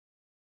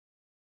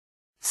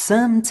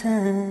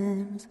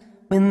Sometimes,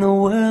 when the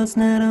world's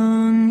not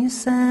on your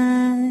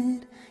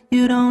side,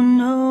 you don't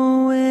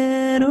know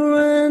where to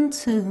run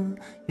to,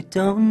 you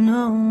don't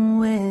know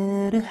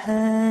where to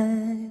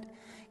hide.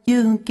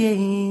 You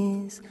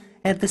gaze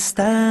at the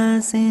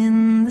stars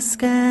in the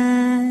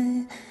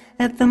sky,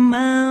 at the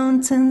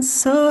mountains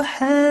so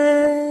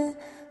high,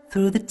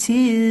 through the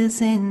tears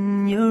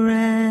in your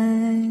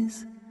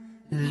eyes,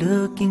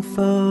 looking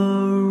for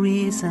a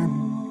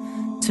reason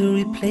to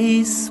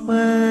replace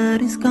what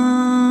is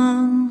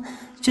gone.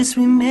 Just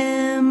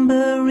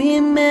remember,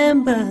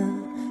 remember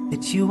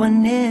that you are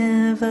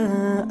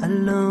never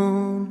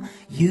alone.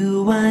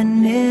 You are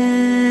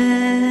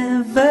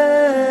never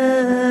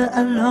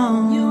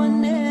alone. You are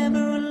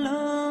never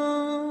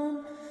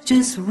alone.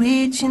 Just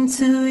reach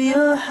into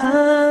your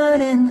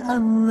heart and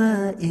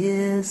Allah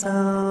is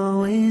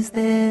always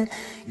there.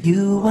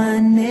 You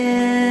are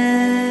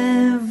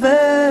never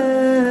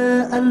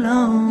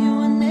alone. You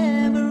are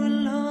never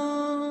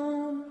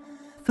alone.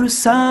 Through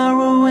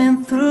sorrow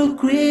and through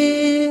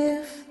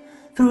grief,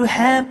 through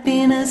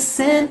happiness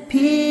and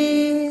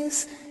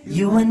peace,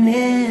 you are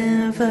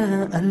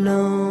never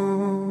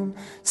alone.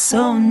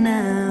 So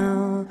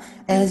now,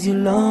 as you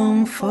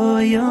long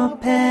for your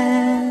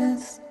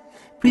past,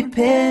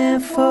 prepare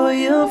for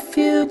your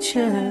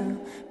future,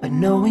 but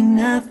knowing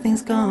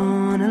nothing's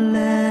gonna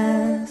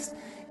last.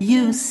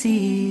 You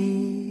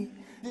see,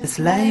 this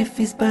life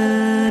is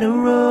but a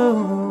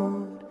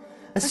road,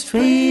 a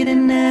straight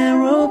and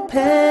narrow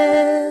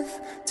path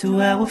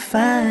to our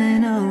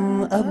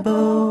final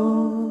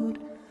abode.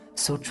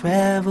 So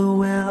travel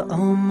well,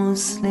 O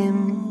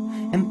Muslim,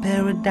 and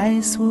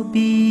paradise will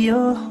be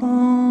your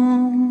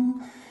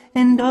home.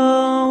 And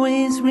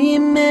always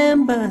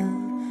remember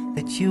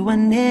that you are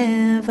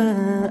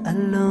never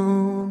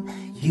alone.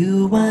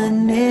 You are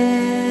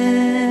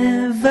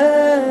never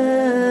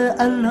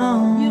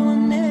alone. You are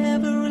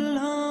never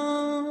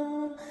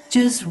alone.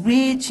 Just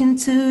reach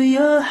into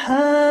your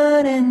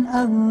heart and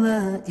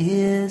Allah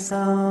is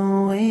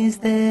always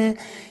there.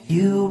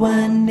 You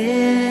are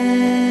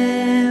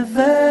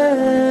never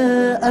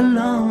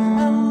alone.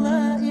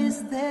 Allah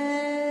is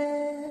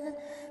there.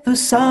 Through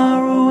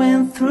sorrow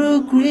and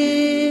through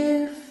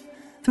grief,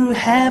 through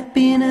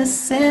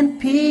happiness and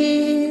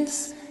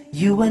peace,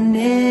 you are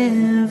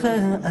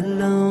never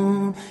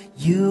alone.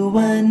 You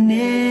are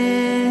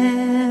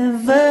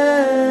never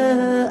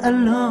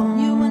alone.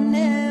 You are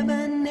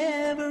never,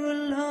 never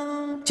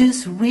alone.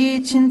 Just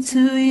reach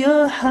into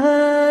your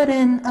heart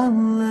and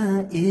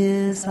Allah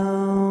is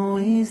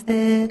always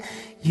there.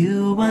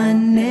 You are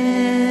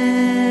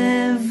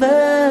never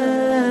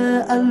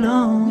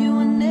alone. You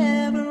are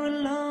never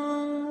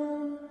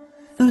alone.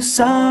 Through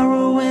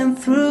sorrow and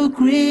through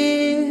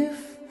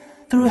grief,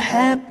 through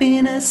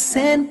happiness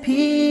and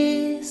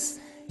peace,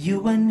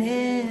 you are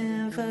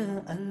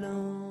never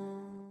alone.